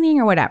cleaning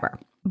or whatever.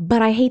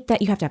 But I hate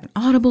that you have to have an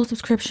Audible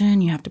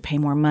subscription. You have to pay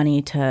more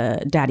money to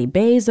Daddy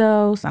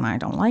Bezos, and I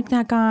don't like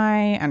that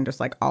guy, and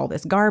just all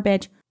this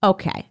garbage.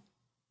 Okay.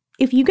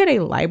 If you get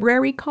a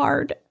library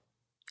card,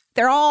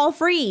 they're all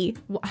free.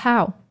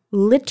 How?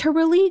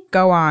 Literally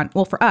go on.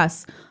 Well, for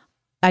us,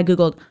 I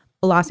Googled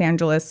Los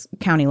Angeles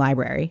County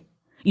Library.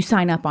 You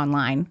sign up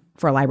online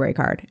for a library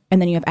card, and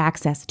then you have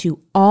access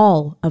to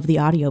all of the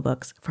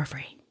audiobooks for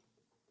free.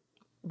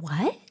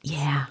 What?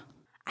 Yeah.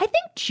 I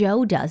think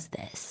Joe does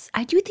this.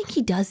 I do think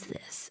he does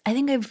this. I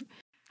think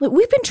Look,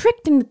 we've been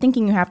tricked into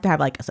thinking you have to have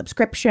a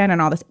subscription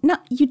and all this. No,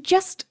 you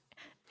got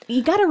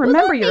to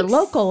remember your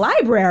local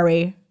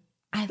library.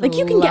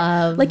 You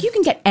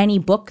can get any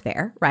book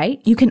there, right?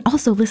 You can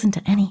also listen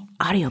to any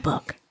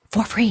audiobook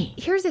for free.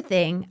 Here's the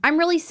thing. I'm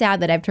really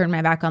sad that I've turned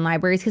my back on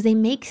libraries because they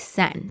make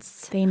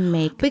sense.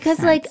 Because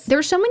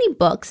there's so many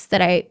books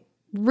that I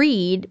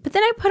read, but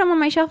then I put them on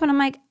my shelf and I'm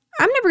like,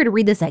 I'm never going to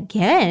read this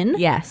again.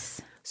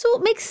 Yes. So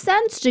it makes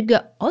sense to go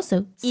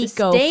also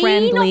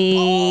eco-friendly.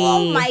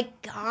 Oh my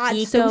God.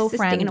 So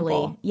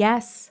sustainable.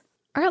 Yes.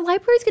 Our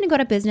library's going to go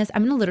out of business.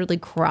 I'm going to literally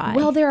cry.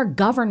 Well, they're a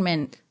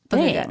government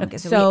thing. Okay,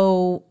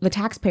 so the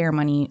taxpayer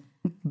money,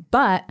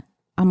 but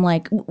I'm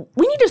like,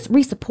 we need to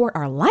re-support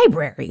our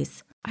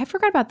libraries. I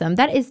forgot about them.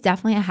 That is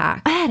definitely a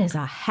hack. That is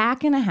a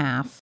hack and a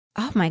half.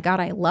 Oh my God,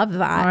 I love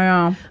that. I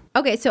know.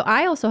 Okay, so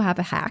I also have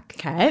a hack.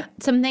 Okay.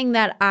 Something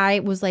that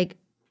I was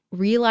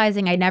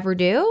realizing I never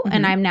do,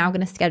 and I'm now going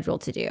to schedule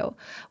to do,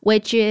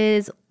 which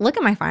is look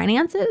at my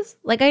finances.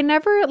 I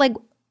never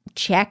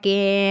check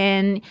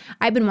in.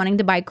 I've been wanting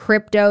to buy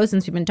crypto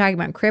since we've been talking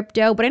about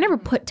crypto, but I never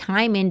put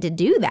time in to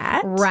do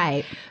that.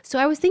 Right. So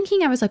I was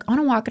thinking, I was on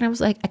a walk and I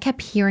was I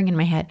kept hearing in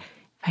my head,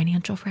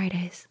 Financial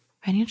Fridays.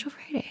 Financial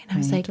Friday. And I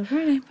was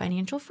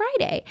Financial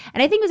Friday.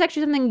 And I think it was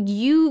actually something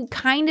you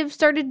kind of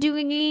started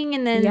doing.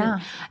 And then, yeah.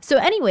 So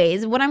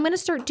anyways, what I'm going to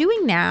start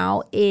doing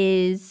now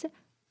is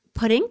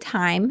putting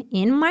time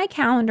in my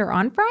calendar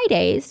on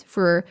Fridays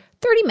for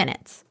 30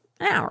 minutes.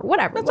 an hour,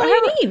 whatever. That's all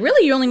you need.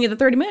 Really, you only need the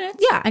 30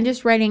 minutes. Yeah, and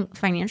just writing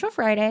Financial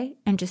Friday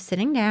and just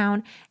sitting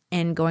down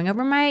and going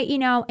over my,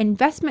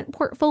 investment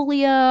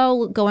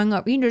portfolio, going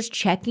over, just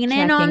checking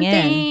in on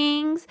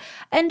things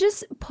and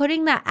just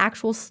putting that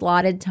actual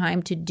slotted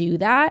time to do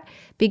that.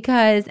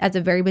 Because as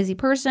a very busy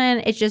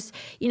person, it's just,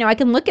 I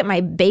can look at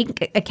my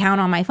bank account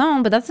on my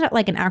phone, but that's not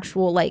like an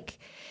actual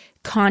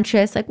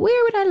conscious,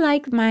 where would I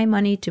like my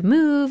money to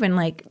move? And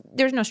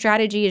there's no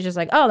strategy. It's just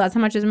that's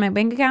how much is in my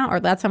bank account, or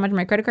that's how much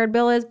my credit card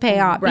bill is, pay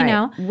off,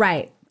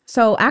 Right.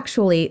 So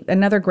actually,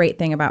 another great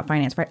thing about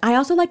Finance Friday, I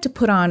also like to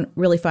put on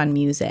really fun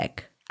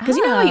music. Because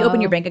you know how you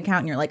open your bank account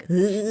and you're like,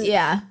 ugh.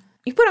 Yeah.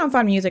 You put on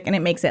fun music and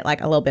it makes it a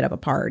little bit of a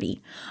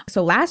party.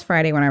 So last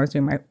Friday when I was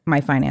doing my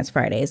Finance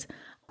Fridays,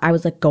 I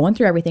was going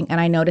through everything and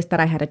I noticed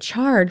that I had a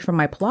charge from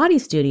my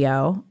Pilates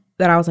studio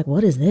that I was like,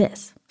 what is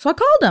this? So I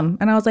called them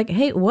and I was like,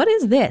 hey, what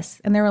is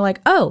this? And they were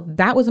like, oh,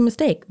 that was a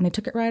mistake. And they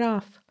took it right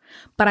off.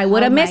 But I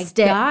would have missed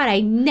it. Oh my God,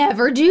 I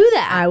never do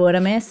that. I would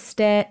have missed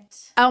it.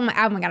 Oh my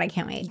God, I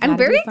can't wait. I'm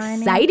very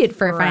excited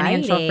for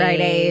Financial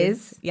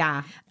Fridays.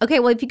 Yeah. Okay,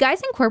 well, if you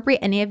guys incorporate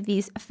any of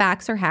these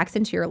facts or hacks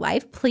into your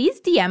life,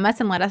 please DM us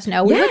and let us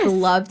know. We would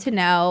love to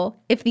know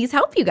if these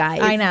help you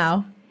guys. I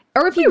know.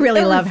 Or if you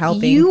really love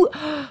helping.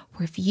 Or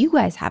if you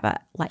guys have a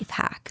life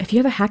hack. If you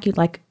have a hack you'd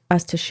like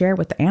us to share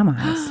with the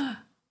Amis.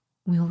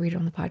 We will read it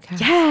on the podcast.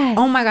 Yes.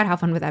 Oh my God, how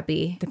fun would that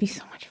be? That'd be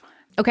so much fun.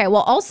 Okay,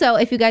 well, also,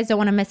 if you guys don't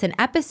want to miss an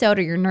episode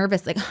or you're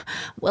nervous,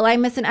 will I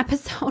miss an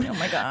episode? Oh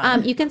my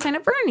God. You can sign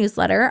up for our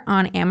newsletter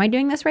on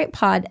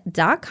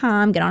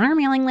amidoingthisrightpod.com. Get on our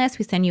mailing list.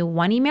 We send you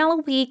one email a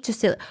week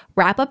just to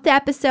wrap up the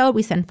episode.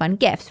 We send fun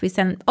gifts.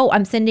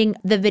 I'm sending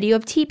the video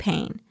of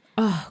T-Pain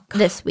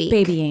this week.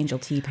 Baby angel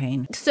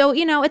T-Pain. So,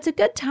 it's a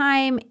good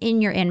time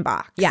in your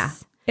inbox. Yeah,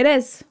 it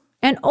is.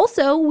 And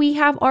also, we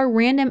have our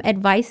random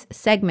advice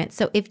segment.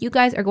 So if you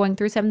guys are going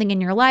through something in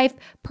your life,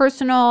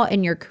 personal,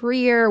 in your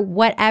career,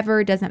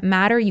 whatever, doesn't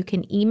matter, you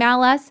can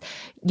email us,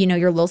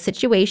 your little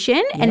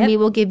situation, and we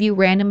will give you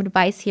random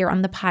advice here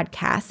on the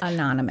podcast.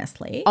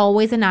 Anonymously.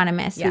 Always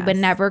anonymous. Yes. We would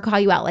never call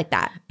you out like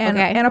that.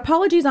 And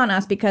apologies on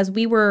us because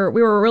we were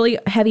really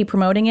heavy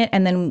promoting it,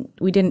 and then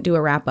we didn't do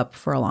a wrap up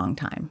for a long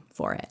time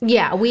for it.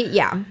 Yeah, we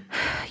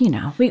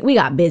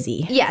got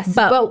busy. Yes,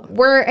 but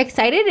we're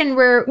excited and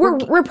we're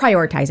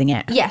prioritizing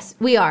it. Yes,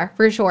 we are,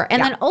 for sure.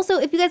 And then also,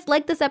 if you guys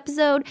like this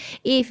episode,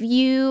 if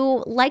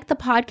you like the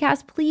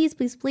podcast, please,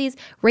 please, please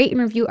rate and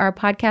review our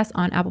podcast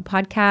on Apple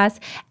Podcasts,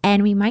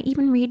 and we might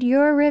even read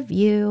your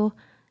review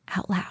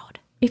out loud.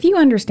 If you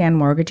understand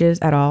mortgages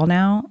at all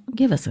now,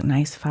 give us a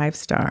nice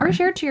 5-star. Or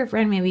share it to your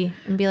friend maybe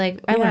and be like,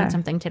 I learned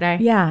something today.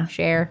 Yeah.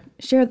 Share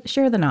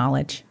the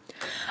knowledge.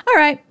 All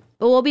right.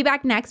 We'll be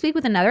back next week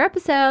with another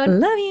episode.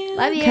 Love you.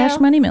 Love you. Cash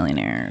Money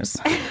Millionaires.